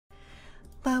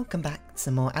Welcome back to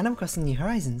some more Animal Crossing New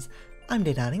Horizons. I'm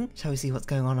dear darling, shall we see what's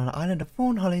going on the island of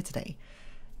Fawnhollow today?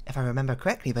 If I remember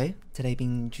correctly though, today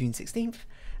being June 16th,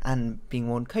 and being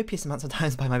warned copious amounts of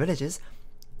times by my villagers,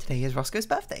 today is Roscoe's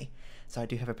birthday. So I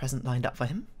do have a present lined up for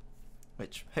him,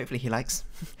 which hopefully he likes,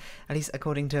 at least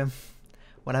according to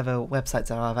whatever websites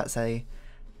there are that say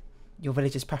your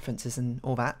village's preferences and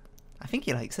all that. I think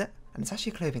he likes it, and it's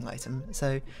actually a clothing item,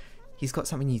 so he's got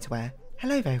something new to wear.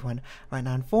 Hello everyone, right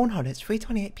now in Fawnhollow it's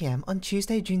 3:28 PM on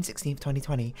Tuesday, June 16th,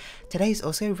 2020. Today's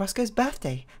also Roscoe's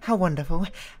birthday. How wonderful.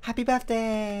 Happy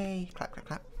birthday! Clap, clap,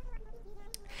 clap.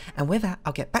 And with that,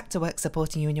 I'll get back to work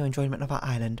supporting you in your enjoyment of our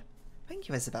island. Thank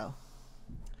you, Isabel.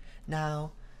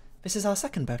 Now, this is our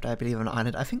second birthday, I believe, on the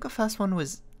island. I think the first one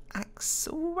was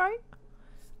Axel, right?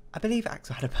 I believe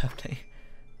Axel had a birthday.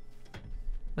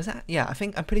 Was that? Yeah,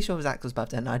 I'm pretty sure it was Axel's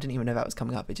birthday, and I didn't even know that was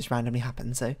coming up. It just randomly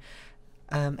happened, so...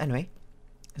 anyway,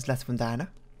 it's a letter from Diana.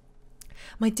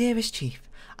 My dearest Chief,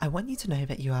 I want you to know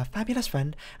that you are a fabulous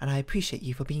friend, and I appreciate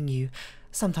you for being you.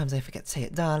 Sometimes I forget to say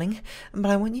it, darling,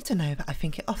 but I want you to know that I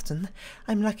think it often.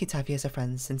 I'm lucky to have you as a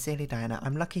friend. Sincerely, Diana.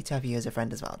 I'm lucky to have you as a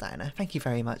friend as well, Diana. Thank you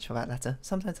very much for that letter.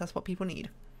 Sometimes that's what people need.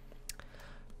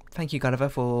 Thank you, Gulliver,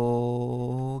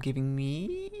 for giving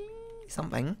me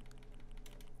something.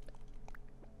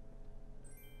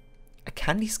 A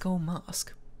candy skull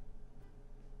mask.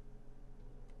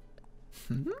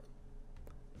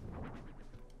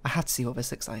 I have to see what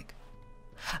this looks like.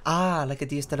 Ah, like a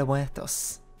Dias de los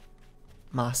Muertos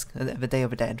mask. The Day of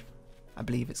the Dead, I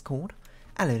believe it's called.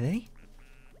 Hello, Lily.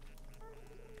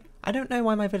 I don't know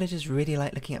why my villagers really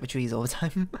like looking at the trees all the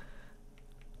time.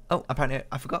 Oh, apparently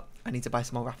I forgot. I need to buy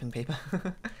some more wrapping paper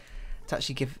to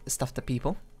actually give stuff to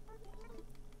people.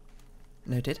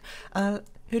 Noted. Who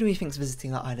do we think's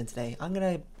visiting our island today? I'm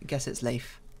gonna guess it's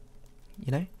Leif.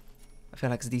 You know? I feel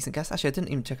like it's a decent guess. Actually, I didn't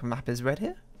even check if the map. Is Red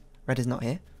here? Red is not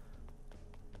here.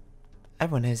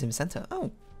 Everyone knows him in the centre.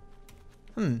 Oh.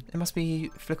 It must be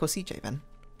Flick or CJ then.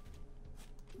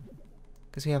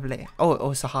 Because we have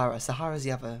or Sahara. Sahara's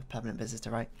the other permanent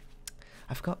visitor, right?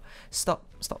 I forgot. Stop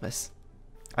this.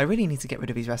 I really need to get rid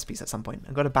of these recipes at some point.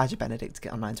 I've got to badger Benedict to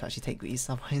get online to actually take these.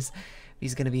 Otherwise,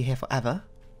 these are going to be here forever.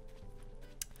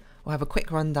 We'll have a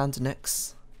quick run down to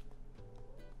Nook's.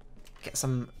 Get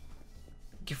some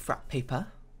gift wrap paper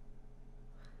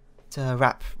to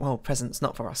wrap, well, presents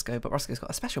not for Roscoe, but Roscoe's got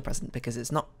a special present because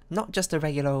it's not just a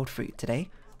regular old fruit today.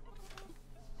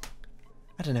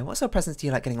 I don't know, what sort of presents do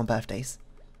you like getting on birthdays?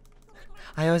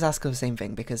 I always ask her the same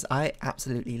thing because I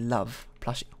absolutely love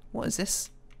plushie. What is this?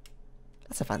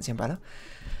 That's a fancy umbrella.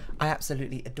 I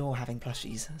absolutely adore having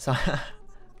plushies, so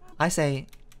I say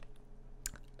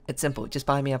it's simple, just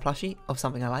buy me a plushie of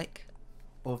something I like,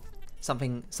 or some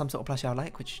sort of plushie I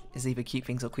like, which is either cute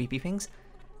things or creepy things,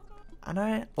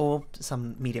 or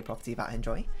some media property that I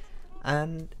enjoy,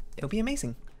 and it'll be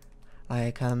amazing.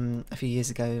 Like a few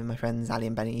years ago, my friends Ali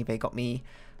and Benny, they got me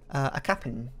a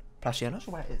Cap'n plushie. I'm not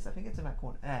sure where it is. I think it's in that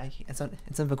corner.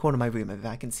 It's in the corner of my room over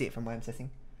there. I can see it from where I'm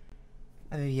sitting.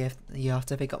 And the year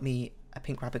after, they got me a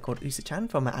pink rabbit called Usa-chan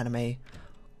from an anime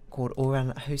called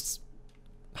Ouran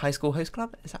High School Host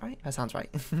Club. Is that right? That sounds right.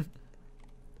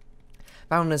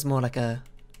 That one is more like a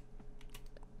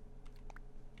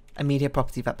media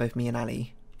property that both me and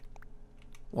Ali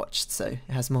watched, so it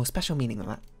has more special meaning than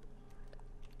that.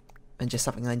 And just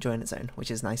something I enjoy on its own,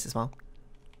 which is nice as well.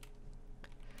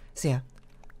 So yeah,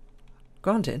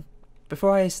 granted,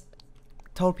 before I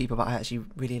told people that I actually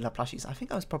really love plushies, I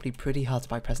think I was probably pretty hard to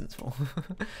buy presents for.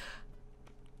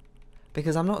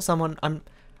 Because I'm not someone,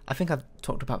 I think I've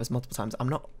talked about this multiple times, I'm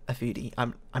not a foodie.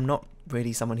 I'm not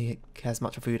really someone who cares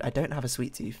much for food. I don't have a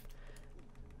sweet tooth.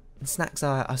 And snacks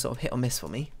are sort of hit or miss for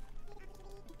me.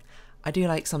 I do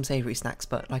like some savoury snacks,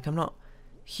 but like I'm not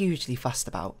hugely fussed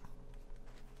about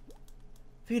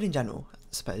food in general, I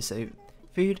suppose. So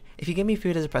food, if you give me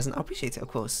food as a present, I'll appreciate it, of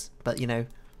course. But you know,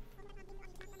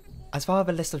 as far as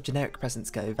the list of generic presents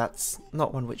go, that's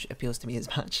not one which appeals to me as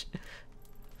much.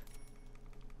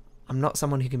 I'm not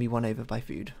someone who can be won over by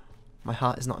food. My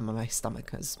heart is not in my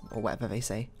stomach, or whatever they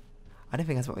say. I don't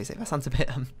think that's what they say. That sounds a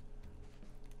bit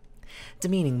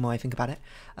demeaning more I think about it.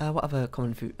 What other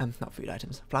common food, not food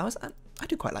items? Flowers? I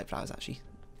do quite like flowers actually.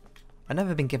 I've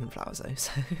never been given flowers though,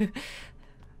 so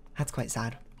that's quite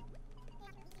sad.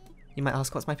 You might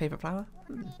ask, what's my favourite flower?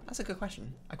 That's a good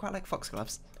question. I quite like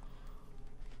foxgloves.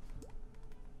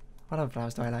 What other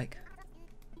flowers do I like?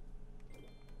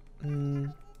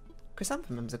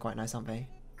 Chrysanthemums are quite nice, aren't they?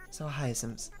 So are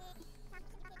hyacinths.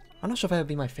 I'm not sure if they would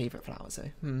be my favourite flowers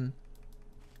though.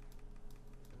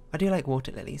 I do like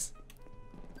water lilies.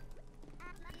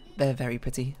 They're very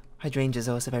pretty. Hydrangeas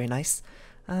are also very nice.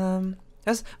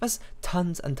 There's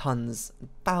tons and tons,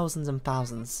 thousands and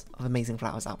thousands of amazing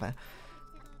flowers out there.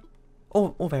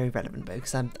 All very relevant though,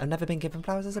 because I've never been given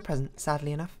flowers as a present,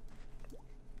 sadly enough.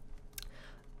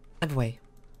 Either way,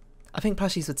 I think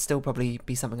plushies would still probably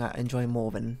be something I enjoy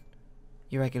more than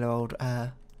your regular old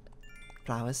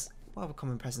flowers. What other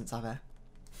common presents are there?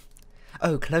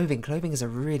 Oh, clothing. Clothing is a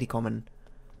really common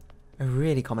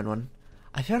one.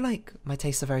 I feel like my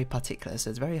tastes are very particular, so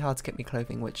it's very hard to get me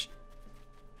clothing which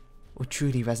will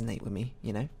truly resonate with me,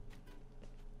 you know?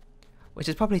 Which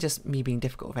is probably just me being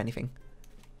difficult, if anything.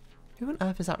 Who on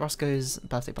earth is at Roscoe's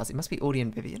birthday party? It must be Audie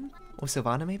and Vivian? Or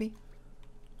Sylvana, maybe?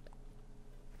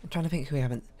 I'm trying to think who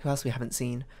else we haven't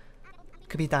seen.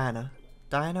 Could be Diana.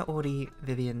 Diana, Audie,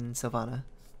 Vivian, Sylvana.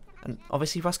 And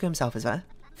obviously Roscoe himself is there.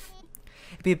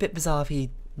 It'd be a bit bizarre if he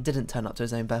didn't turn up to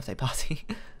his own birthday party.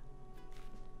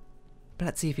 But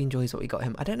let's see if he enjoys what we got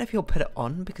him. I don't know if he'll put it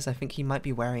on, because I think he might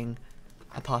be wearing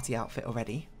a party outfit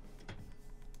already.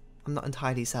 I'm not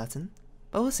entirely certain,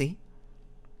 but we'll see.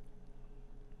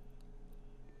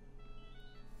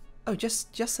 Oh,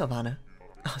 just Sylvana.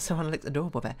 Oh, Sylvana looks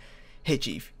adorable there. Hey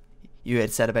Chief, you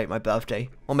had said about my birthday.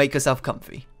 Well, make yourself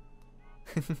comfy.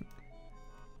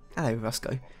 Hello,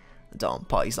 Roscoe. Darn,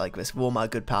 parties like this, with all my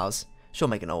good pals, sure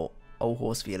make an old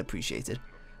horse feel appreciated.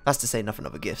 That's to say nothing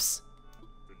of the gifts.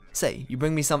 Say, you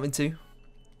bring me something too?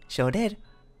 Sure did.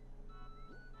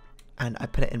 And I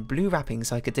put it in blue wrapping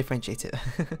so I could differentiate it.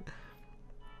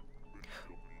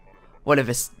 What if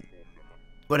this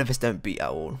don't beat at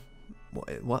all?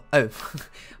 What? Oh.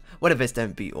 What if this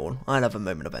don't beat all? I love a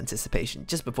moment of anticipation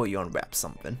just before you unwrap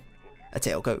something. A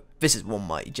tailcoat. This is one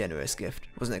mighty generous gift.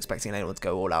 Wasn't expecting anyone to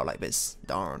go all out like this.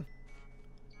 Darn.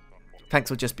 Thanks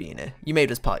for just being here. You made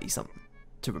this party something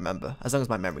to remember, as long as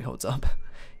my memory holds up.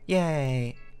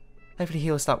 Yay. Hopefully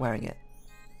he'll start wearing it.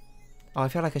 Oh, I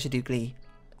feel like I should do Glee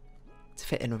to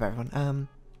fit in with everyone.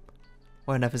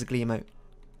 Why on earth is a Glee emote?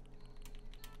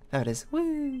 There it is.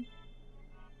 Woo!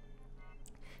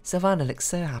 Sylvana looks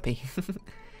so happy.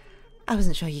 I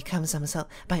wasn't sure you'd come, Somersault,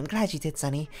 but I'm glad you did,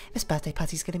 Sonny. This birthday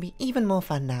party's going to be even more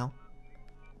fun now.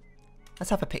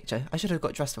 Let's have a picture. I should have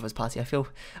got dressed for this party. I feel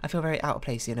very out of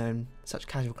place, you know, in such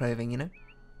casual clothing, you know.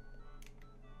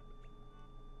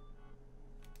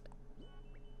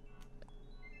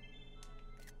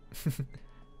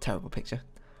 Terrible picture.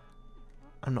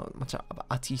 I'm not much of an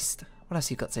artiste. What else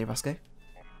you got to say, Roscoe?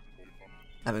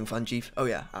 Having fun, Chief? Oh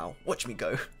yeah, ow. Watch me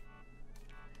go.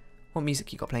 What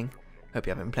music you got playing? Hope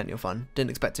you're having plenty of fun. Didn't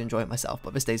expect to enjoy it myself,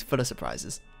 but this day's full of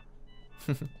surprises.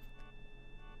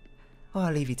 Oh,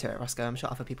 I'll leave you to it, Roscoe. I'm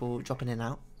sure other people dropping in and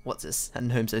out. What's this? Heading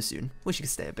home so soon. Wish you could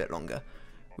stay a bit longer.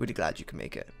 Really glad you can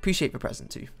make it. Appreciate the present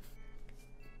too.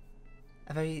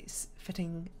 A very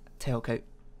fitting tailcoat.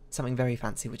 Something very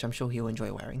fancy, which I'm sure he'll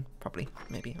enjoy wearing. Probably.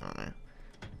 Maybe. I don't know.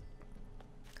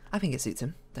 I think it suits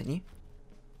him, don't you?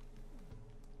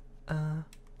 Gonna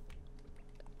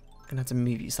have to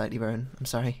move you slightly, Rowan. I'm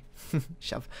sorry.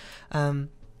 Shove. Yeah,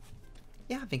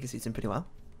 I think it suits him pretty well.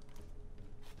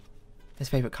 His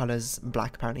favourite colour's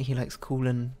black, apparently. He likes cool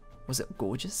and, was it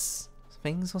gorgeous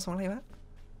things or something like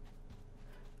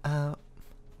that?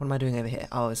 What am I doing over here?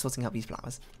 Oh, I was sorting out these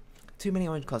flowers. Too many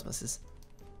orange cosmoses.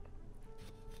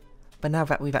 But now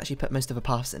that we've actually put most of the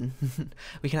paths in,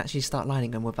 we can actually start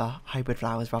lining them with our hybrid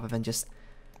flowers rather than just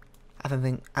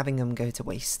having them go to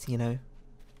waste, you know?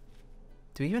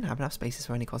 Do we even have enough spaces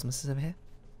for any cosmoses over here?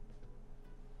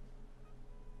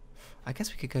 I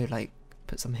guess we could go, like,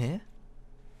 put some here.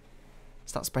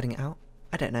 Start spreading it out.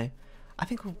 I don't know. I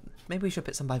think maybe we should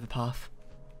put some by the path.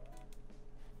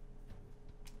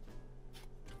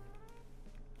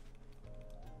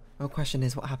 The question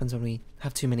is, what happens when we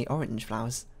have too many orange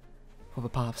flowers for the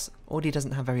paths? Audie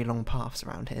doesn't have very long paths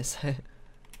around here, so...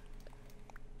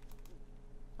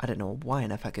 I don't know why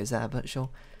on earth that goes there, but sure.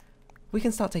 We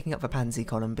can start taking up the pansy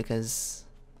column because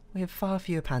we have far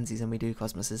fewer pansies than we do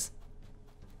cosmoses.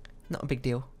 Not a big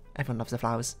deal. Everyone loves the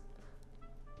flowers.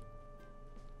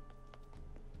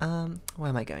 Where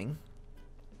am I going?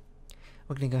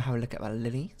 We're going to go have a look at our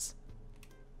lilies.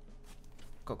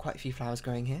 Got quite a few flowers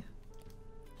growing here.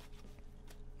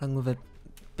 Along with a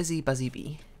busy buzzy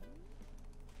bee.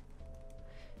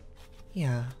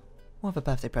 Yeah. What other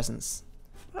birthday presents?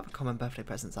 What other common birthday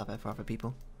presents are there for other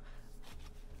people?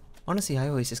 Honestly, I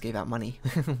always just gave out money.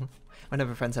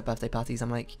 Whenever friends have birthday parties,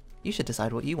 I'm like, you should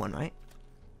decide what you want, right?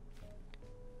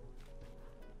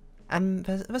 And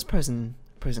there's pros and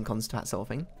cons to that sort of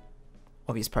thing.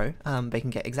 Obvious pro, they can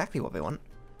get exactly what they want.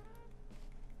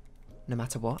 No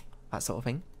matter what, that sort of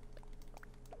thing.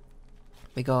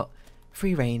 They got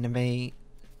free reign and they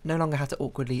no longer have to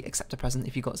awkwardly accept a present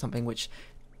if you got something which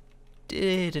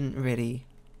didn't really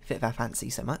fit their fancy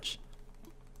so much.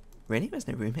 Really? There's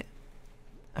no room here?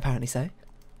 Apparently so.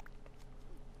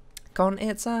 Con,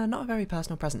 it's not a very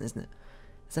personal present, isn't it?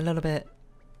 It's a little bit...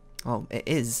 well, it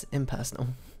is impersonal.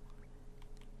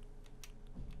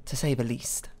 To say the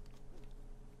least.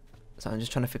 So I'm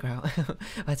just trying to figure out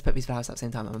where to put these flowers at the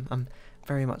same time. I'm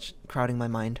very much crowding my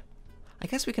mind. I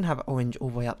guess we can have orange all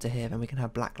the way up to here, then we can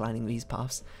have black lining these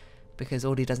paths. Because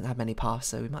Audie doesn't have many paths,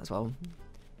 so we might as well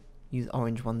use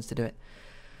orange ones to do it.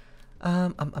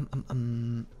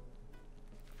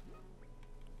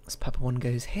 This purple one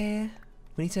goes here.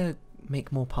 We need to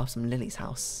make more paths from Lily's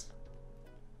house.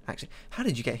 Actually, how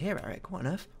did you get here, Eric? What on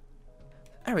earth?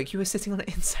 Eric, you were sitting on an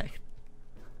insect.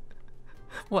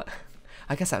 What?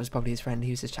 I guess that was probably his friend.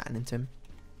 He was just chatting into him.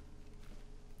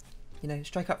 You know,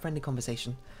 strike up friendly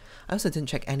conversation. I also didn't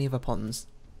check any of the ponds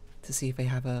to see if they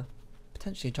have a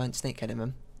potentially a giant snakehead in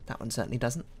them. That one certainly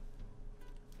doesn't.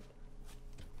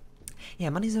 Yeah,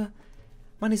 money's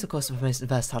of course the most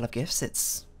versatile of gifts.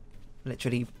 It's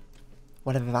literally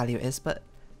whatever value it is, but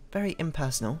very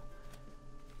impersonal.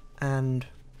 And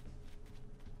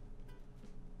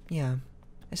yeah,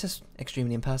 it's just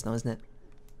extremely impersonal, isn't it?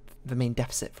 The main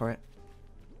deficit for it.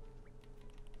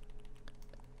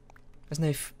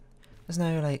 There's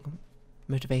no like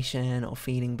motivation or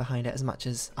feeling behind it as much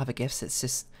as other gifts.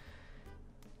 It's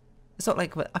not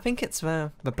like, I think it's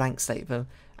the blank slate,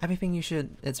 everything you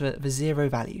should, it's the zero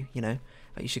value, you know,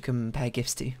 that you should compare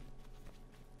gifts to.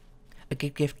 A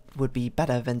good gift would be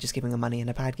better than just giving them money, and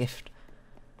a bad gift,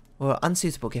 or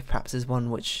unsuitable gift perhaps, is one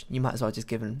which you might as well just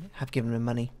have given them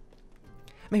money.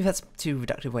 Maybe that's a too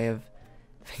reductive way of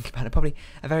thinking about it. Probably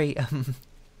a very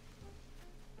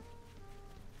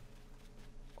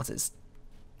what's it?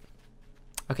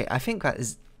 Okay, I think that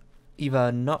is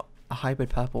either not a hybrid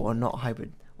purple or not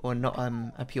hybrid, or not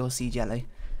a pure seed yellow.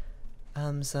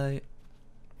 So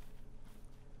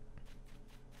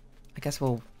I guess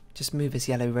we'll just move this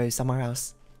yellow rose somewhere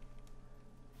else,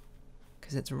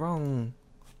 because it's wrong.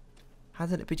 How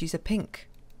did it produce a pink?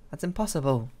 That's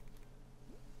impossible.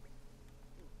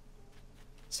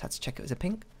 Just had to check it was a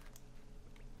pink.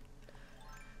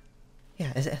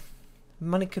 Yeah, is it?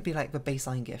 Money could be like the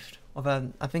baseline gift.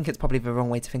 Although I think it's probably the wrong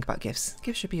way to think about gifts.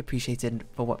 Gifts should be appreciated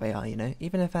for what they are, you know,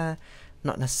 even if they're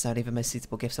not necessarily the most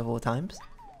suitable gifts of all times.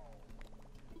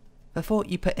 The thought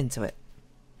you put into it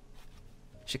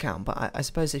should count, but I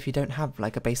suppose if you don't have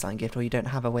like a baseline gift, or you don't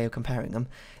have a way of comparing them,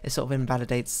 it sort of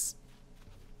invalidates...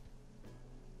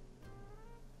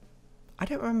 I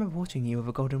don't remember watering you with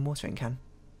a golden watering can.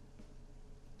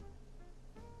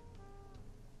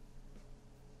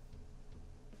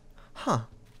 Huh.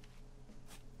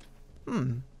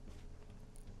 I'm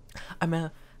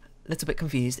a little bit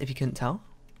confused, if you couldn't tell.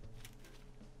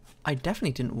 I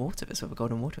definitely didn't water this with a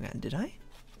golden watering can, did I?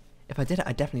 If I did it,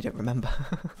 I definitely don't remember.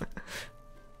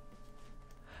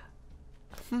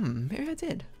 Maybe I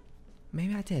did.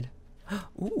 Maybe I did.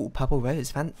 Ooh, purple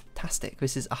rose, fantastic.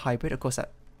 This is a hybrid, of course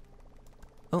that...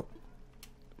 Oh,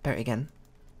 there it again.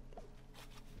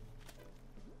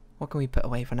 What can we put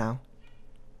away for now?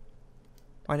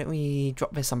 Why don't we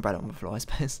drop this umbrella on the floor, I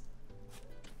suppose.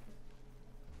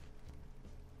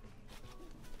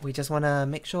 We just want to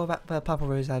make sure that the purple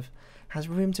rose has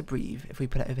room to breathe if we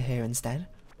put it over here instead.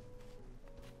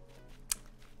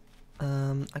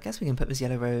 I guess we can put this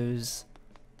yellow rose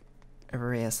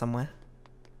over here somewhere.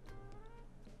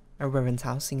 Over Rowan's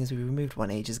house, seeing as we removed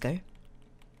one ages ago.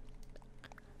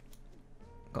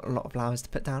 Got a lot of flowers to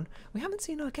put down. We haven't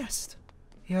seen our guest.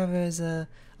 Whoever is our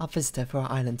visitor for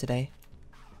our island today.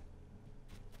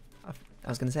 I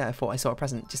was going to say, I thought I saw a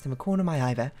present just in the corner of my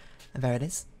eye there. And there it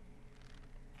is.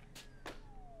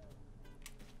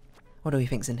 What do we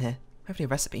think's in here? Hopefully a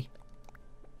recipe.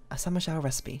 A summer shower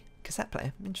recipe. Cassette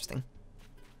player. Interesting.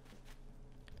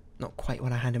 Not quite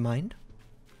what I had in mind.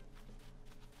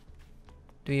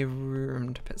 Do we have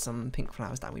room to put some pink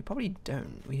flowers down? We probably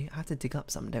don't. We have to dig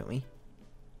up some, don't we?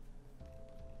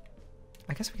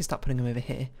 I guess we can start putting them over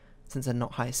here, since they're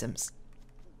not hyacinths.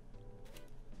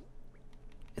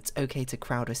 It's okay to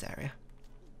crowd this area.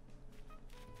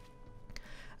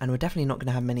 And we're definitely not going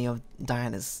to have many of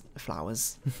Diana's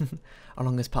flowers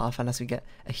along this path unless we get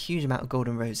a huge amount of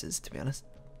golden roses, to be honest.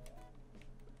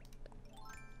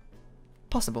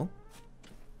 Possible.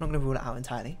 Not going to rule it out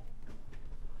entirely.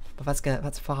 But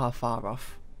that's far, far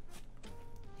off.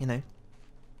 You know.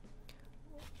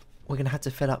 We're going to have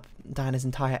to fill up Diana's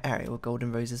entire area with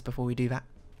golden roses before we do that.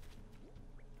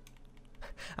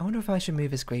 I wonder if I should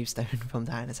move this gravestone from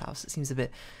Diana's house. It seems a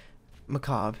bit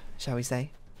macabre, shall we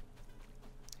say.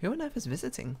 Who on earth is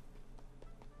visiting?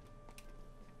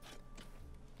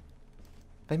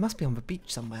 They must be on the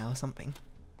beach somewhere or something.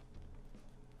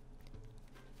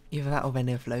 Either that or they're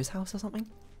near Flo's house or something.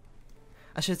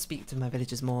 I should speak to my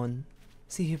villagers more and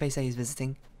see who they say is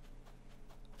visiting.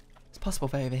 It's possible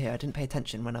they're over here. I didn't pay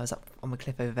attention when I was up on the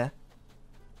cliff over there.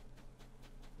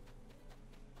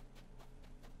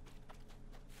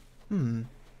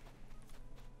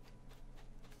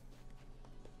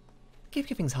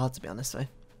 Gift-giving's hard, to be honest, though. I'm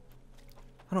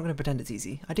not going to pretend it's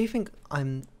easy. I do think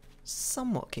I'm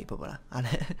somewhat capable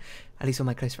at it, at least with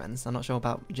my close friends. I'm not sure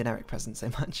about generic presents so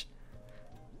much.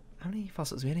 How many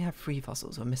fossils? We only have 3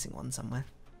 fossils. We're missing one somewhere.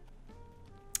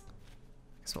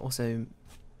 So we'll also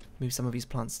move some of these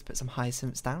plants to put some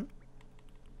hyacinths down.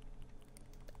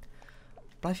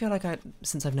 But I feel like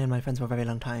since I've known my friends for a very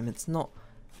long time, it's not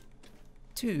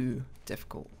too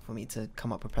difficult for me to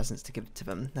come up with presents to give to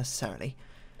them, necessarily.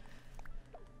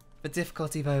 The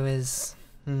difficulty, though, is...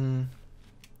 I'm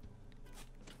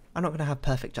not going to have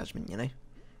perfect judgment, you know?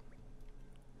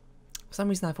 For some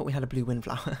reason I thought we had a blue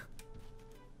windflower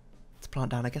to plant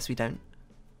down. I guess we don't.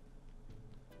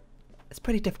 It's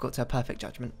pretty difficult to have perfect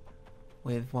judgment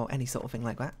with, well, any sort of thing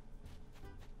like that.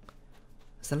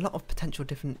 There's a lot of potential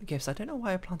different gifts. I don't know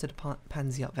why I planted a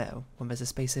pansy up there when there's a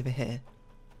space over here.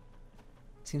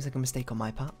 Seems like a mistake on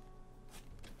my part.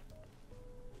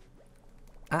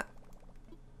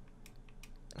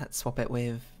 Let's swap it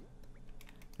with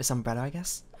this umbrella, I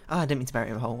guess. I didn't mean to bury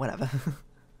it in a hole, whatever.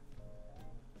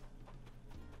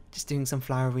 Just doing some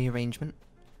flower rearrangement.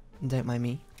 And don't mind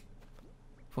me.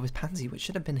 For this pansy, which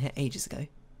should have been here ages ago.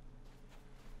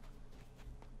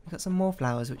 We've got some more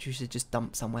flowers, which we should just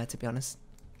dump somewhere, to be honest.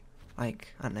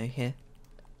 Like, I don't know, here.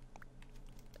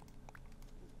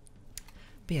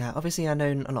 But yeah, obviously I've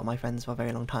known a lot of my friends for a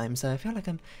very long time, so I feel like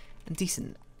I'm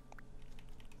decent.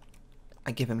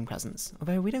 I give them presents.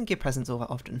 Although we don't give presents all that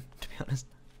often, to be honest.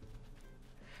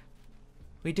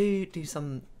 We do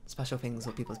some special things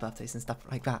on people's birthdays and stuff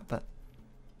like that, but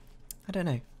I don't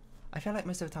know. I feel like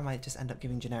most of the time I just end up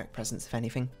giving generic presents, if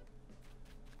anything.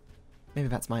 Maybe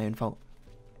that's my own fault.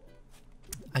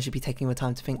 I should be taking the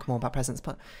time to think more about presents,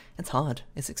 but it's hard.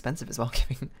 It's expensive as well,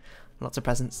 giving lots of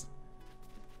presents.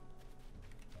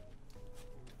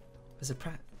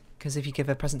 Because if you give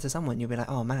a present to someone, you'll be like,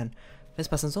 oh man, this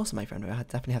person's also my friend, I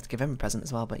definitely have to give him a present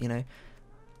as well, but you know.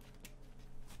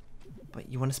 But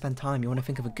you want to spend time, you want to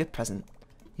think of a good present.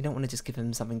 You don't want to just give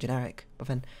them something generic. But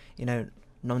then, you know,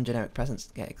 non-generic presents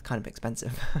get kind of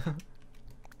expensive.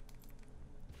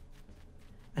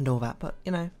 And all that, but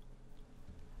you know,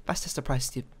 that's just the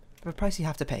price you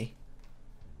have to pay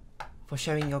for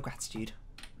showing your gratitude.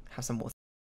 Have some water.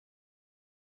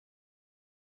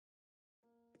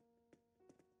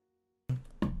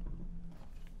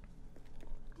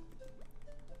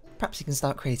 Perhaps you can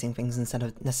start creating things instead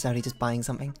of necessarily just buying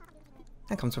something.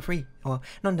 That comes for free. Or,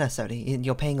 not necessarily,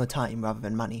 you're paying your time rather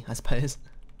than money, I suppose.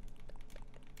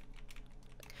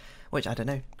 Which, I don't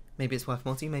know. Maybe it's worth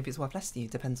more to you, maybe it's worth less to you.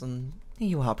 Depends on who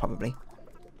you are, probably.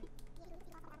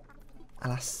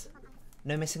 Alas,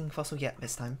 no missing fossil yet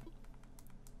this time.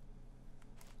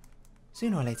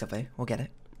 Sooner or later, though, we'll get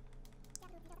it.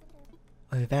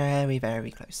 We're very,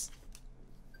 very close.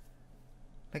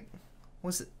 Like,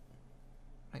 was it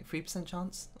like 3%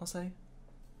 chance or so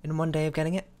in one day of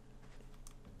getting it?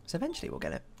 So eventually we'll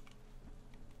get it.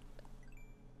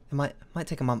 It might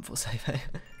take a month or so though.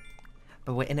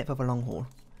 But we're in it for the long haul.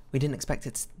 We didn't expect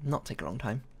it to not take a long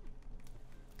time.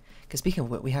 Because speaking of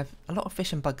which, we have a lot of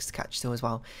fish and bugs to catch still as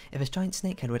well. If a giant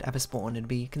snakehead would ever spawn, it'd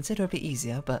be considerably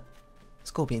easier, but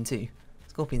scorpion too.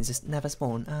 Scorpions just never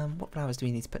spawn. What flowers do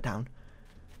we need to put down?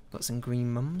 Got some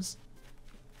green mums.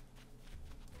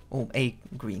 Or a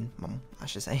green mum, I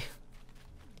should say.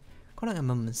 Calling a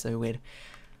mum is so weird.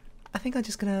 I think I'm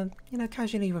just gonna, you know,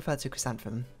 casually refer to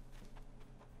chrysanthemum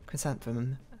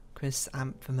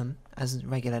as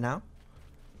regular now.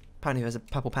 Apparently there's a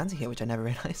purple pansy here, which I never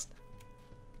realised.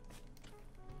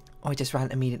 Oh, I just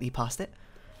ran immediately past it.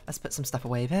 Let's put some stuff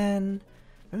away then.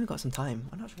 Maybe we've got some time.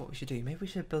 I'm not sure what we should do. Maybe we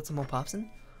should build some more paths in.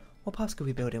 What paths could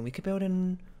we build in? We could build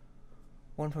in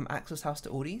one from Axel's house to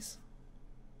Audie's.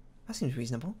 That seems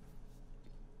reasonable.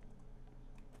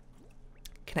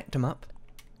 Connect them up.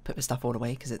 Put the stuff all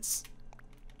away because it's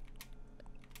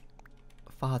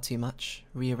far too much.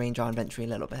 Rearrange our inventory a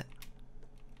little bit.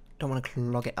 Don't want to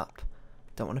clog it up.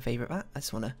 Don't want to favourite that. I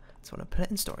just want to put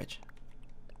it in storage.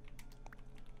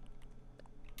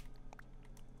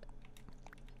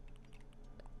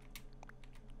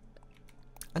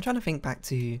 I'm trying to think back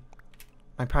to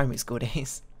my primary school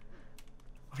days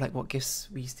of like what gifts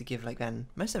we used to give like then.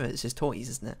 Most of it is just toys,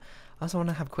 isn't it? I also want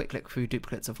to have a quick look through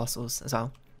duplicates of fossils as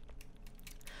well.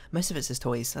 Most of it's just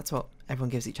toys. That's what everyone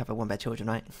gives each other when they're children,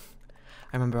 right?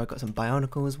 I remember I got some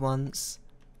Bionicles once,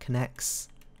 Connects.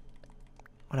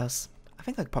 What else? I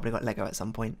think I probably got Lego at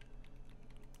some point.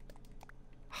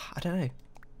 I don't know.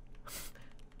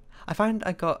 I find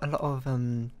I got a lot of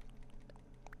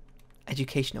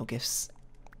educational gifts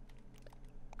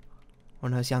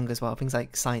when I was younger as well. Things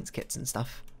like science kits and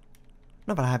stuff.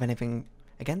 Not that I have anything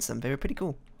against them, they were pretty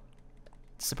cool.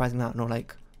 Surprising that, nor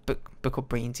like book or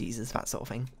brain teasers, that sort of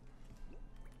thing.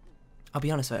 I'll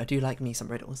be honest though, I do like me some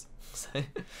riddles. So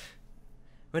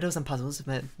riddles and puzzles,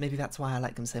 maybe that's why I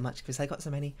like them so much, because I got so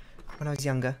many when I was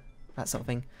younger, that sort of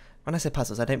thing. When I say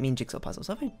puzzles, I don't mean jigsaw puzzles.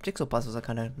 I think jigsaw puzzles are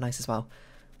kind of nice as well.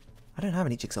 I don't have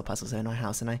any jigsaw puzzles in my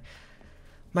house, and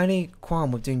my only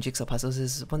qualm with doing jigsaw puzzles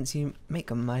is once you make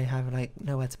them, I have like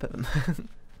nowhere to put them.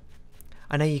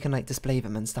 I know you can like display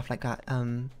them and stuff like that.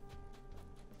 You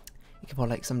can put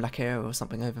like some lacquer or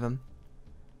something over them.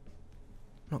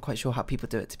 Not quite sure how people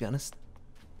do it, to be honest.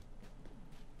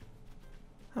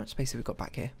 How much space have we got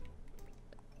back here?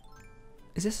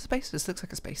 Is this a space? This looks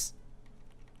like a space.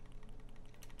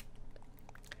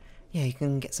 Yeah, you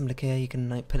can get some lacquer, you can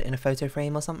like put it in a photo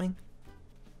frame or something.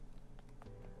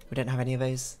 We don't have any of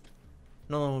those.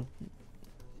 Nor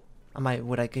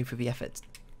would I go through the effort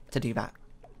to do that.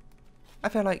 I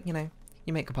feel like, you know,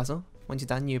 you make a puzzle, once you're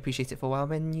done you appreciate it for a while,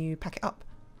 then you pack it up.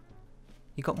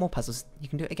 You got more puzzles, you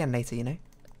can do it again later, you know.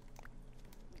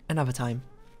 Another time.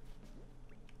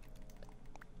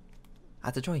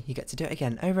 Add the joy, you get to do it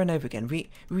again, over and over again.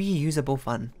 Reusable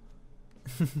fun.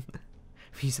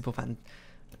 Reusable fun.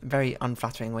 Very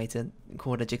unflattering way to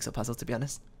call it a jigsaw puzzle, to be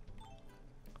honest.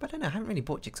 But I don't know, I haven't really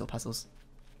bought jigsaw puzzles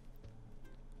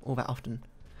all that often.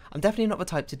 I'm definitely not the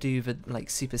type to do the like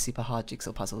super hard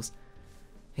jigsaw puzzles.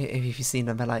 If you've seen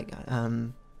them, they're like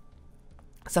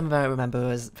some of them I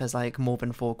remember there's like more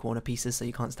than 4 corner pieces, so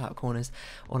you can't start at corners,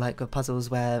 or like the puzzles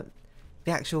where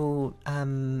the actual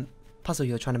puzzle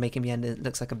you're trying to make in the end, it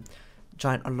looks like a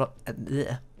giant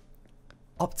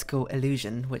optical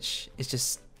illusion, which is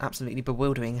just absolutely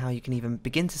bewildering how you can even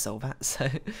begin to solve that. So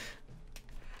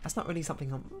that's not really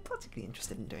something I'm particularly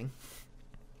interested in doing.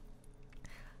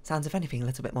 Sounds, if anything, a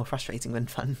little bit more frustrating than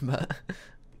fun, but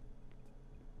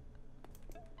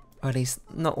or at least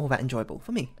not all that enjoyable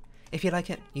for me. If you like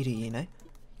it, you do you, you know.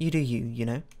 You do you, you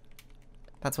know.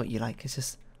 That's what you like. It's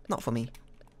just not for me.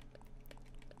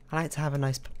 I like to have a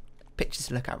nice picture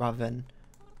to look at rather than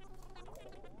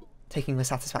taking the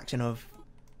satisfaction of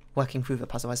working through the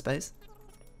puzzle, I suppose.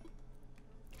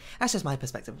 That's just my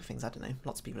perspective of things, I don't know.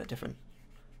 Lots of people are different.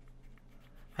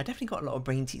 I definitely got a lot of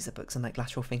brain teaser books and like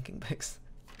lateral thinking books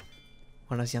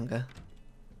when I was younger.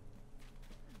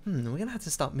 We're going to have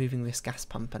to start moving this gas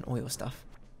pump and oil stuff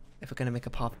if we're going to make a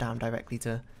path down directly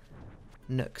to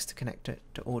Nooks to connect it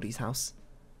to Audie's house.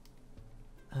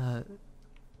 Oh,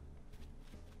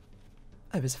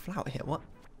 there's a flower here, what?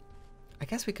 I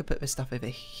guess we could put this stuff over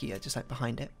here, just like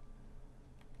behind it.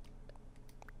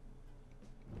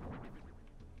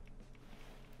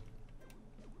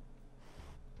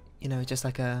 You know, just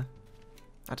like a,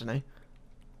 I don't know,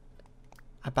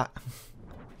 a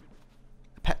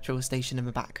petrol station in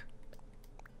the back.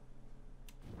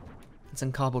 And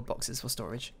some cardboard boxes for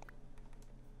storage.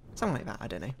 Something like that, I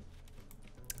don't know.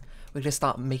 We're going to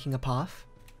start making a path.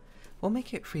 We'll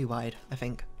make it 3 wide, I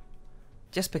think.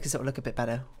 Just because it'll look a bit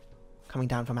better coming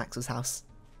down from Axel's house.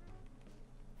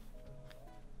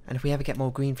 And if we ever get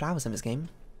more green flowers in this game,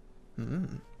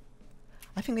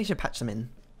 I think they should patch them in.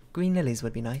 Green lilies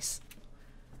would be nice.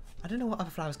 I don't know what other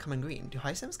flowers come in green. Do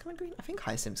hyacinths come in green? I think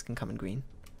hyacinths can come in green.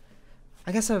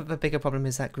 I guess the bigger problem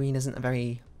is that green isn't a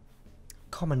very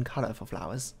common colour for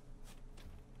flowers.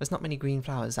 There's not many green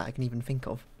flowers that I can even think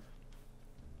of.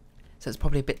 So it's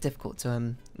probably a bit difficult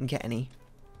to get any.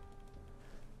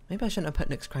 Maybe I shouldn't have put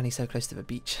Nook's Cranny so close to the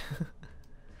beach.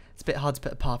 It's a bit hard to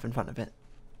put a path in front of it.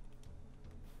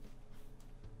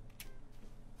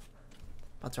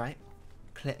 That's right.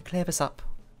 Clear this up.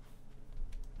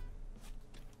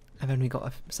 And then we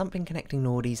got something connecting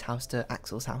Nordie's house to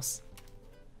Axel's house.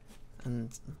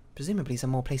 And presumably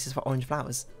some more places for orange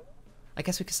flowers. I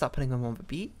guess we could start putting them on the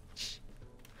beach?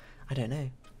 I don't know.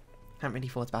 Haven't really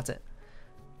thought about it.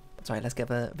 That's right, let's get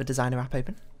the designer app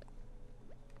open.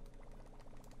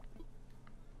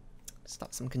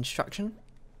 Start some construction.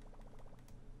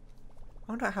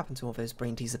 I wonder what happened to all those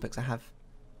brain teaser books I have.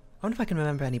 I wonder if I can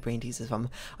remember any brain teasers from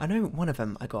them. I know one of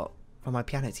them I got from my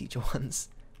piano teacher once.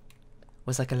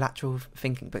 Was like a lateral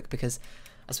thinking book, because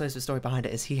I suppose the story behind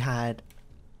it is he had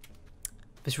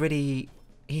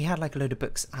like a load of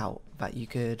books out that you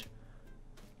could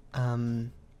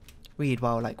read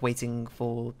while like waiting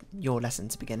for your lesson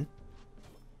to begin.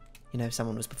 You know, if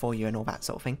someone was before you and all that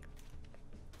sort of thing.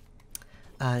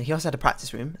 He also had a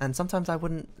practice room, and sometimes I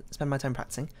wouldn't spend my time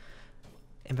practicing.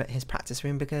 in his practice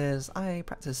room because I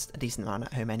practiced a decent amount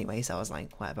at home anyway, so I was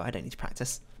like, whatever, I don't need to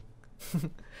practice.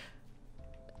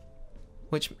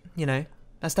 Which, you know,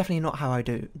 that's definitely not how I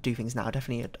do things now.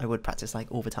 Definitely I would practice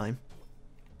like all the time.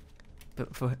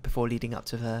 But before leading up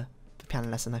to the piano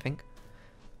lesson, I think.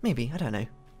 Maybe, I don't know.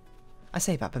 I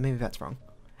say that, but maybe that's wrong.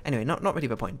 Anyway, not really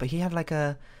the point, but he had like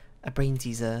a brain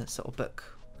teaser sort of book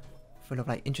full of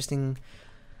like interesting...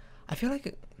 I feel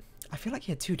like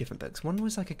he had two different books. One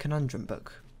was like a conundrum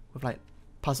book with like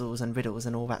puzzles and riddles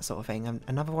and all that sort of thing, and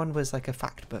another one was like a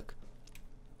fact book.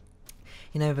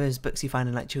 You know those books you find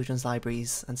in like children's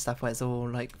libraries and stuff where it's all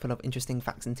like full of interesting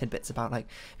facts and tidbits about like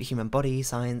the human body,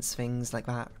 science, things like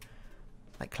that,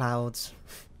 like clouds.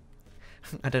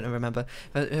 I don't remember,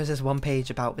 but there was this one page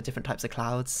about the different types of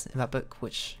clouds in that book,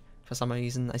 which for some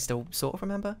reason I still sort of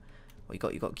remember. Well,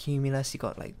 you got cumulus, you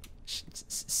got like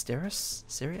cirrus,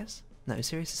 Sirius? No,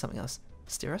 Sirius is something else.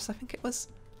 Cirrus, I think it was.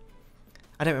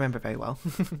 I don't remember very well,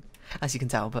 as you can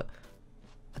tell, but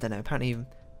I don't know. Apparently,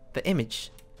 the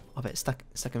image of it stuck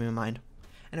in my mind.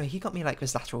 Anyway, he got me like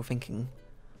this lateral thinking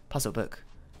puzzle book,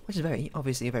 which is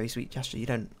obviously a very sweet gesture. You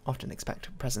don't often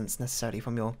expect presents necessarily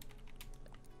from your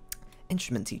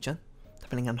instrument teacher,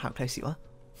 depending on how close you are.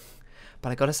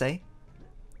 But I gotta say,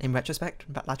 in retrospect,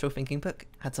 that lateral thinking book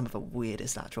had some of the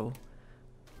weirdest lateral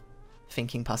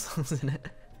thinking puzzles in it.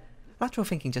 Lateral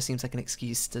thinking just seems like an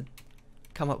excuse to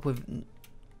come up with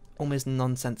almost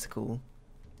nonsensical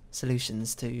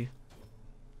solutions to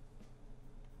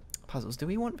puzzles. Do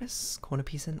we want this corner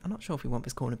piece in? I'm not sure if we want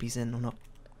this corner piece in or not.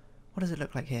 What does it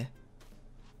look like here?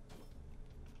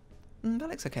 That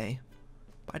looks okay.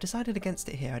 But I decided against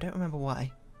it here. I don't remember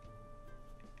why.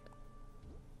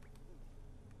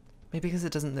 Maybe because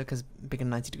it doesn't look as big a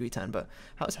 90-degree turn, but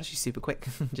that was actually super quick,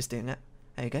 just doing it.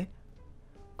 There you go.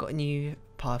 Got a new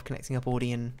path connecting up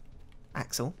Audie and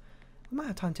Axel. We might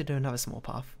have time to do another small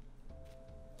path.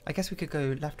 I guess we could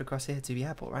go left across here to the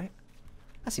airport, right?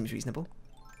 That seems reasonable.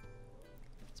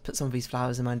 Let's put some of these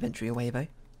flowers in my inventory away, though.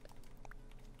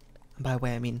 And by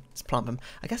away, I mean, let's plant them.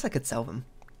 I guess I could sell them.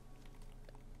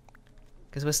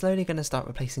 Because we're slowly going to start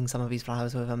replacing some of these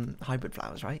flowers with hybrid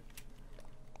flowers, right?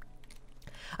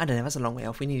 I don't know, that's a long way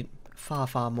off. We need far,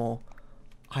 far more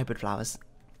hybrid flowers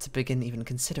to begin even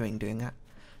considering doing that.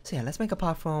 So yeah, let's make a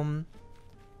path from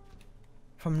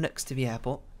Nooks to the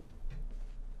airport.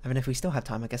 I mean, if we still have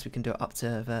time, I guess we can do it up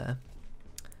to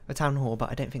the town hall,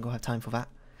 but I don't think we'll have time for that.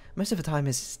 Most of the time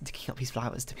is digging up these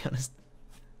flowers, to be honest.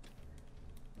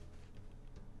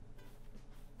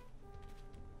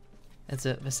 It's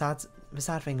the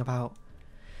sad thing about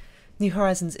New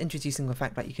Horizons introducing the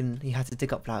fact that you have to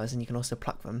dig up flowers and you can also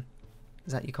pluck them,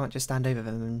 is that you can't just stand over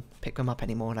them and pick them up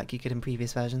anymore like you could in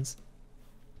previous versions.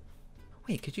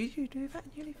 Wait, could you do that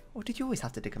in New Leaf? Or did you always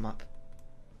have to dig them up?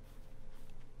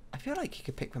 I feel like you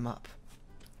could pick them up,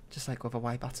 just like with a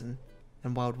Y button,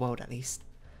 in Wild World at least.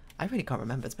 I really can't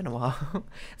remember, it's been a while.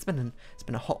 it's been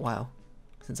a hot while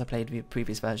since I played the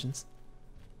previous versions.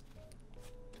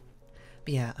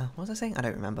 But yeah, what was I saying? I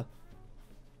don't remember.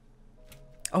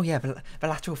 Oh yeah, the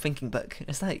lateral thinking book.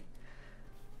 It's like,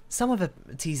 some of the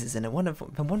teasers in it,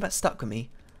 the one that stuck with me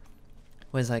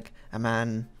was like, a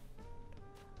man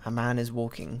is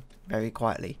walking very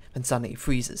quietly, and suddenly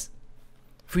freezes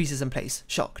in place,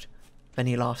 shocked. Then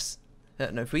he laughs.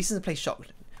 No, freezes in place,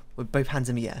 shocked, with both hands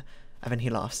in the air, and then he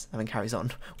laughs, and then carries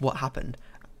on. What happened?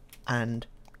 And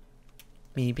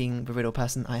me, being the riddle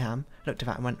person I am, looked at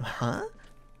that and went, huh?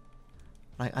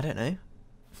 Like, I don't know.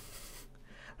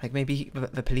 Like, maybe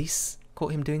the police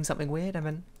caught him doing something weird, and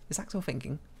then, is Axel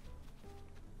thinking?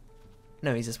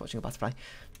 No, he's just watching a butterfly.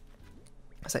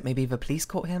 It's like, maybe the police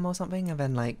caught him or something, and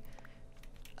then, like,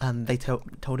 they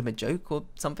told him a joke or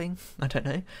something? I don't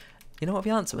know. You know what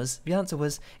the answer was? The answer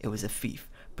was, it was a thief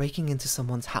breaking into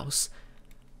someone's house.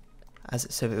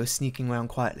 So it was sneaking around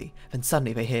quietly. Then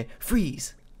suddenly they hear,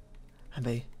 freeze! And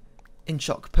they, in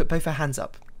shock, put both their hands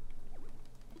up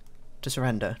to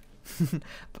surrender.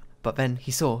 But then he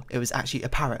saw it was actually a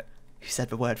parrot who said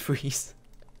the word freeze.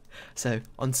 So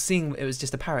on seeing it was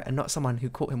just a parrot and not someone who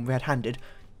caught him red-handed,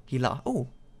 he laughed. Oh,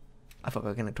 I thought we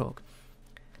were going to talk.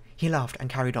 He laughed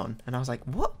and carried on, and I was like,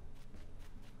 what?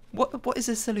 What is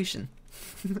this solution?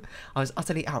 I was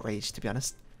utterly outraged, to be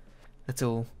honest. That's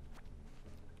all.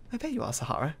 I bet you are,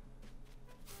 Sahara.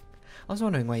 I was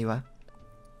wondering where you were.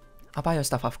 I'll buy your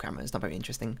stuff off camera, it's not very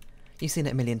interesting. You've seen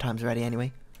it a million times already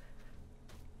anyway.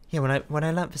 Yeah, when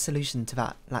I learnt the solution to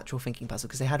that lateral thinking puzzle,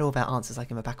 because they had all their answers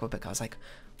like in the back of a book, I was like,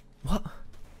 what?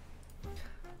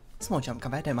 Small jump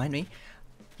comeback, don't mind me.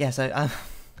 Yeah, so that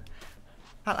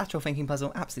lateral thinking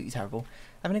puzzle, absolutely terrible.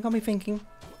 I mean, it got me thinking,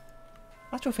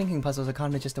 lateral thinking puzzles are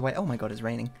kind of just a way, oh my god, it's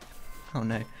raining. Oh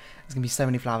no, there's gonna be so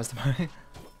many flowers tomorrow.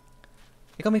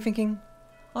 It got me thinking,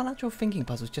 are lateral thinking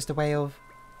puzzles just a way of,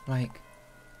 like,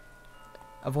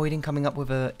 avoiding coming up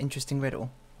with an interesting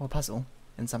riddle or puzzle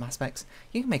in some aspects?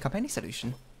 You can make up any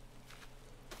solution.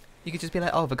 You could just be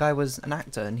like, oh, the guy was an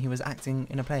actor and he was acting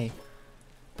in a play,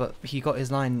 but he got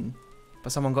his line,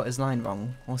 but someone got his line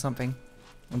wrong or something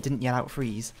and didn't yell out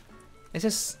freeze. It's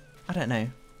just, I don't know.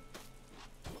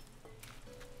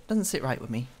 Doesn't sit right with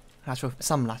me.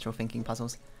 Some lateral thinking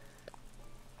puzzles.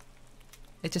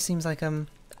 It just seems like,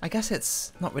 I guess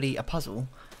it's not really a puzzle.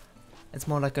 It's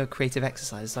more like a creative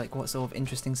exercise, like what sort of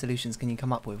interesting solutions can you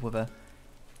come up with a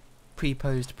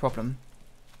pre-posed problem?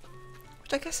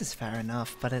 Which I guess is fair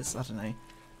enough, but it's, I don't know.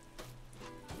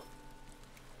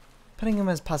 Putting them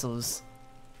as puzzles,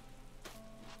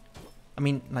 I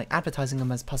mean, like advertising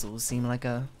them as puzzles seems like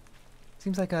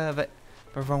the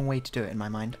wrong way to do it in my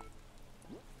mind.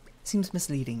 Seems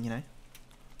misleading, you know?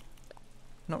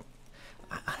 Not,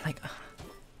 like,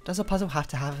 does a puzzle have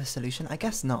to have a solution? I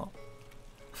guess not.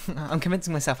 I'm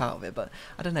convincing myself out of it, but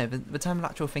I don't know, the term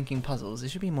lateral thinking puzzles,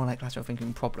 it should be more like lateral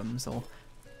thinking problems or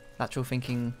lateral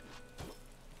thinking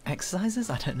exercises?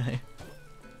 I don't know.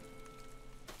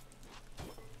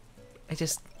 It's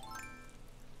just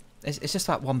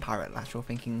that one parrot, lateral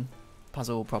thinking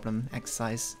puzzle, problem,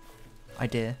 exercise,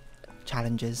 idea,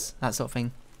 challenges, that sort of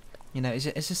thing. You know, it's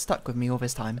just stuck with me all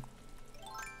this time.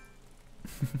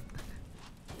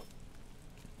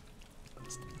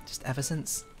 just ever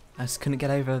since. I just couldn't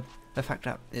get over the fact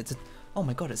that it's a... Oh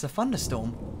my god, it's a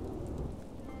thunderstorm!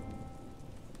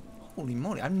 Holy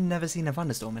moly, I've never seen a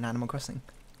thunderstorm in Animal Crossing.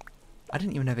 I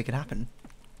didn't even know it could happen.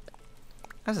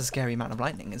 That's a scary amount of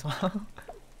lightning as well.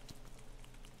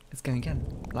 It's going again.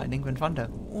 Lightning and thunder.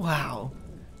 Wow!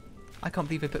 I can't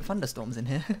believe they put thunderstorms in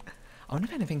here. I wonder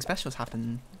if anything special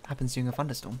happens during a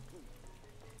thunderstorm.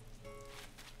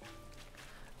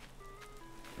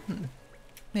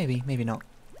 Maybe, maybe not.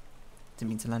 Didn't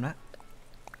mean to learn that.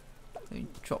 Let me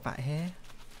drop that here.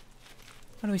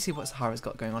 Why don't we see what Sahara's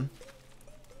got going on?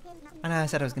 I know I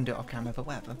said I was going to do it off camera, but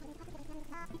whatever.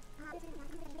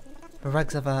 The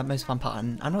rugs are the most fun part,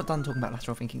 and I'm not done talking about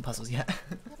lateral thinking puzzles yet.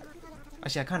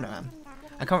 Actually, I kind of am.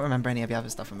 I can't remember any of the other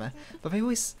stuff from there, but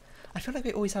I feel like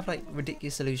they always have like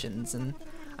ridiculous solutions, and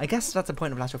I guess that's the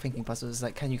point of lateral thinking puzzles,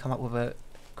 like can you come up with a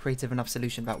creative enough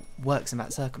solution that works in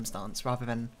that circumstance rather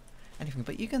than anything.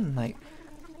 But you can, like,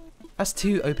 that's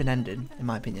too open-ended in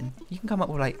my opinion. You can come up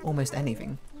with like almost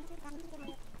anything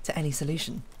to any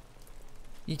solution.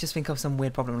 You just think of some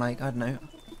weird problem, like, I don't know,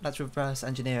 let's reverse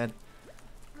engineer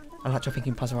a lateral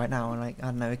thinking puzzle right now, and like, I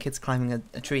don't know, a kid's climbing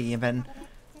a tree and then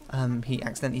he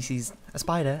accidentally sees a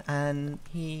spider and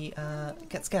he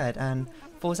gets scared and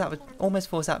almost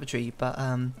falls out of the tree, but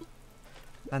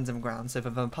lands on the ground. So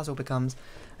the puzzle becomes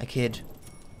a kid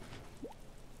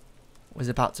was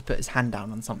about to put his hand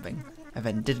down on something and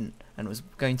then didn't and was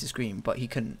going to scream but he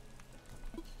couldn't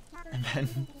and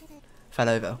then fell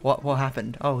over. What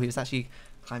happened? Oh, he was actually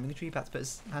climbing a tree about to put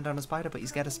his hand down on a spider, but he's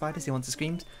scared of spiders, he wants to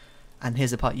scream. And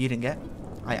here's the part you didn't get.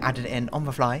 I added it in on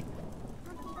the fly.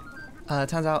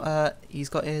 Turns out he's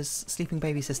got his sleeping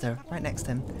baby sister right next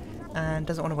to him and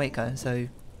doesn't want to wake her, so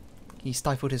he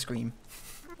stifled his scream.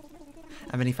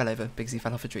 And then he fell over because he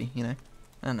fell off a tree, you know?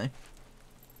 I don't know.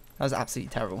 That was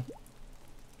absolutely terrible.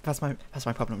 That's my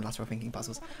problem with lateral thinking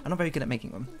puzzles. I'm not very good at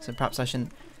making them, so perhaps I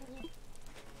shouldn't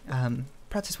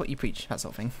practice what you preach, that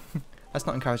sort of thing. Let's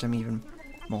not encourage them even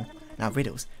more. Now,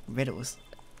 riddles. Riddles.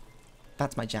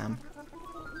 That's my jam.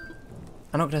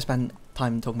 I'm not going to spend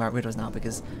time talking about riddles now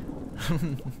because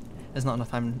there's not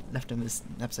enough time left in this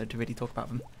episode to really talk about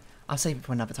them. I'll save it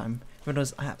for another time.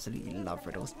 Riddles, I absolutely love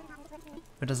riddles.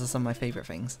 Riddles are some of my favourite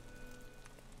things.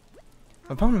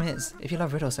 The problem is, if you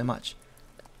love riddles so much,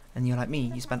 and you're like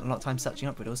me, you spent a lot of time searching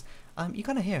up riddles, you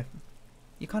kind of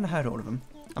heard all of them.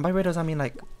 And by riddles I mean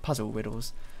like puzzle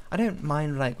riddles. I don't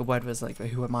mind like the word was like the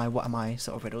who am I, what am I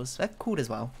sort of riddles. They're cool as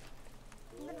well.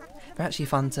 They're actually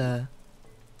fun to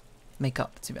make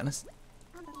up, to be honest.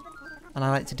 And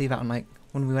I like to do that on like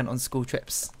when we went on school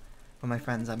trips with my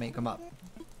friends. I make them up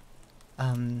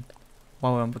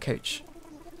while we're on the coach.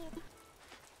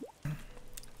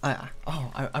 I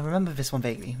remember this one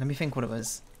vaguely. Let me think what it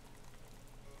was.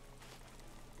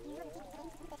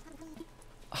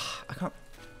 I can't.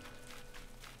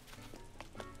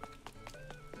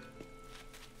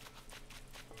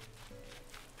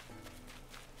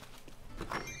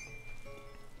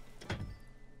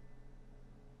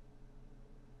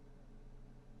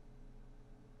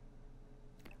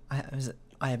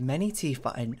 I have many teeth,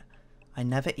 but I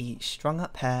never eat. Strung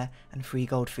up hair and 3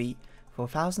 gold feet. For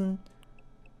 1,000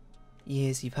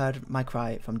 years you've heard my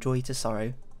cry from joy to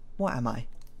sorrow. What am I?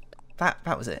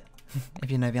 That was it.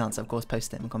 If you know the answer, of course,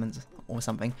 post it in the comments or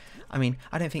something. I mean,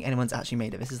 I don't think anyone's actually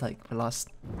made it. This is like the last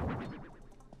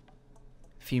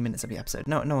few minutes of the episode.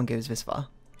 No one goes this far.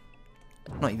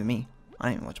 Not even me. I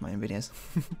don't even watch my own videos.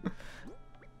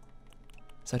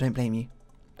 So don't blame you.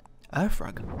 Earth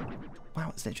rug. Wow,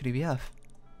 it's literally the Earth.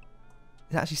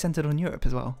 It's actually centered on Europe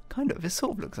as well. Kind of. This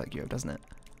sort of looks like Europe, doesn't it?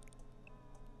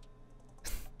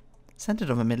 Centered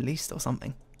on the Middle East or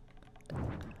something.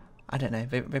 I don't know.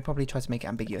 They probably tried to make it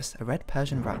ambiguous. A red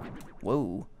Persian rug.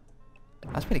 Whoa.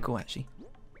 That's pretty cool, actually.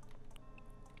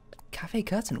 Cafe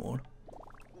curtain wall.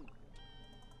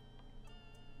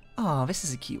 Oh, this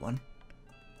is a cute one.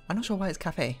 I'm not sure why it's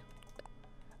cafe.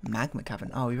 Magma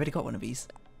cavern. Oh, we already got one of these.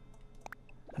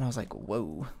 And I was like,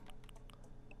 whoa.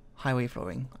 Highway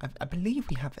flooring. I believe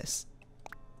we have this.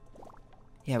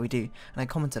 Yeah, we do. And I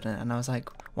commented on it and I was like,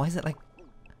 why is it like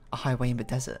a highway in the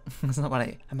desert? That's not what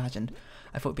I imagined.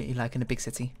 I thought it'd be like in a big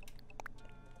city.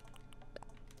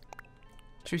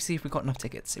 Should we see if we've got enough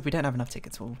tickets? If we don't have enough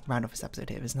tickets, we'll round off this episode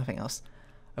here. There's nothing else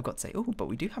I've got to say. Oh, but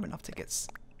we do have enough tickets.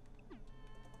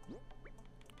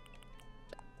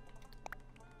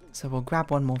 So we'll grab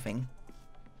one more thing.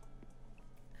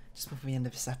 Just before the end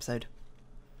of this episode.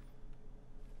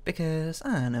 Because,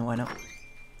 I don't know, why not?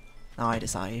 I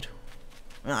decide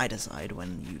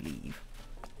when you leave.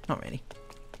 Not really.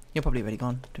 You're probably already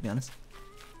gone, to be honest.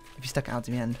 If you stuck it out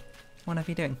to the end, what are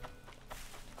you doing?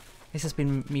 This has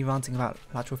been me ranting about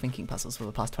lateral thinking puzzles for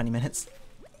the past 20 minutes.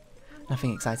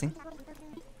 Nothing exciting.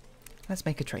 Let's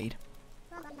make a trade.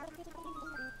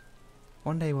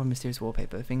 One day one mysterious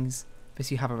wallpaper. Things this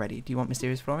you have already. Do you want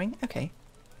mysterious flooring? Okay.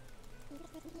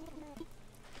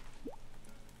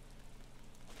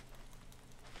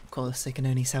 Of course, they can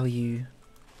only sell you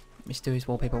mysterious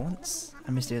wallpaper once,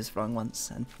 and mysterious flooring once,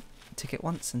 and ticket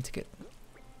once, and ticket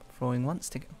flooring once.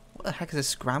 Ticket. What the heck is a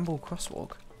scramble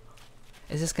crosswalk?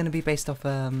 Is this going to be based off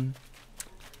the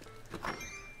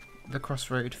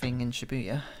crossroad thing in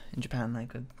Shibuya in Japan?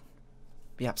 Like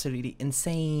the absolutely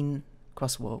insane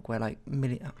crosswalk where like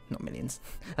not millions.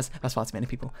 that's far too many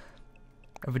people.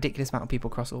 A ridiculous amount of people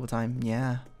cross all the time.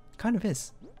 Yeah, kind of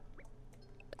is.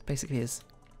 Basically is.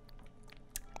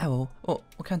 Oh well,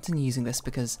 we'll continue using this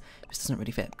because this doesn't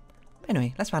really fit. But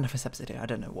anyway, let's round off this episode here. I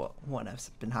don't know what on earth's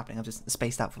been happening. I've just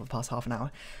spaced out for the past half an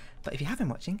hour. But if you have been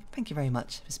watching, thank you very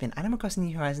much. This has been Animal Crossing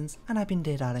New Horizons, and I've been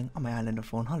Dear Darling on my island of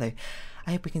Fawnhollow.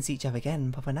 I hope we can see each other again,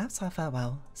 but for now, so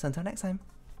farewell. So until next time.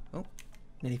 Oh,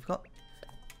 nearly forgot.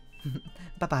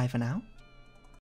 Bye bye for now.